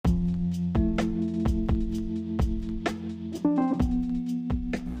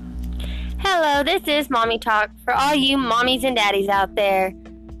Hello, this is Mommy Talk for all you mommies and daddies out there.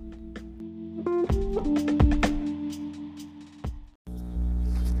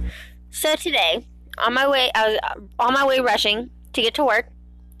 So today, I was on my way rushing to get to work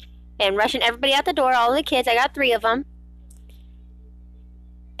and rushing everybody out the door, all the kids. I got 3 of them.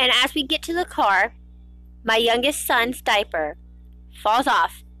 And as we get to the car, my youngest son's diaper falls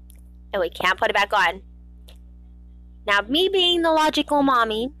off and we can't put it back on. Now, me being the logical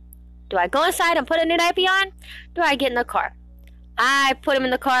mommy, do I go inside and put a new diaper on? Do I get in the car? I put him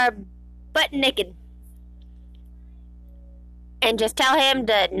in the car butt naked. And just tell him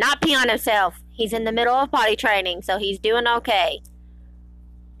to not pee on himself. He's in the middle of potty training, so he's doing okay.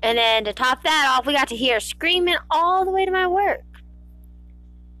 And then to top that off, we got to hear screaming all the way to my work.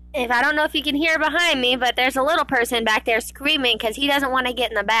 I don't know if you can hear behind me, but there's a little person back there screaming because he doesn't want to get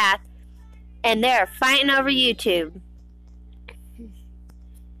in the bath. And they're fighting over YouTube.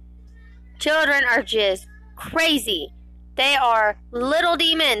 Children are just crazy. They are little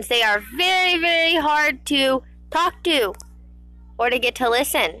demons. They are very, very hard to talk to or to get to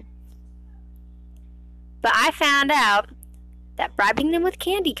listen. But I found out that bribing them with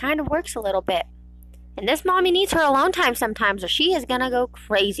candy kind of works a little bit. And this mommy needs her alone time sometimes or she is going to go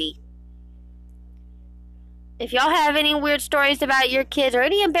crazy. If y'all have any weird stories about your kids or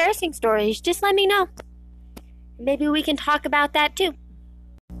any embarrassing stories, just let me know. Maybe we can talk about that too.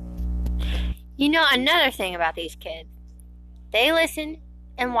 You know, another thing about these kids, they listen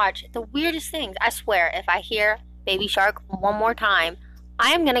and watch the weirdest things. I swear, if I hear Baby Shark one more time,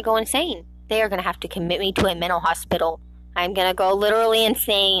 I am going to go insane. They are going to have to commit me to a mental hospital. I'm going to go literally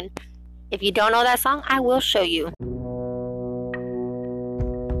insane. If you don't know that song, I will show you.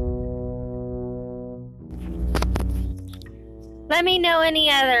 Let me know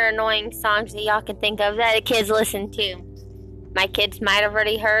any other annoying songs that y'all can think of that the kids listen to. My kids might have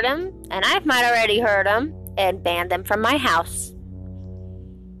already heard them, and I might have already heard them, and banned them from my house.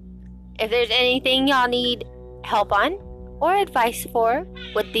 If there's anything y'all need help on, or advice for,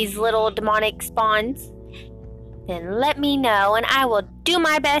 with these little demonic spawns, then let me know, and I will do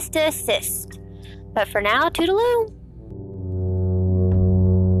my best to assist. But for now, toodaloo!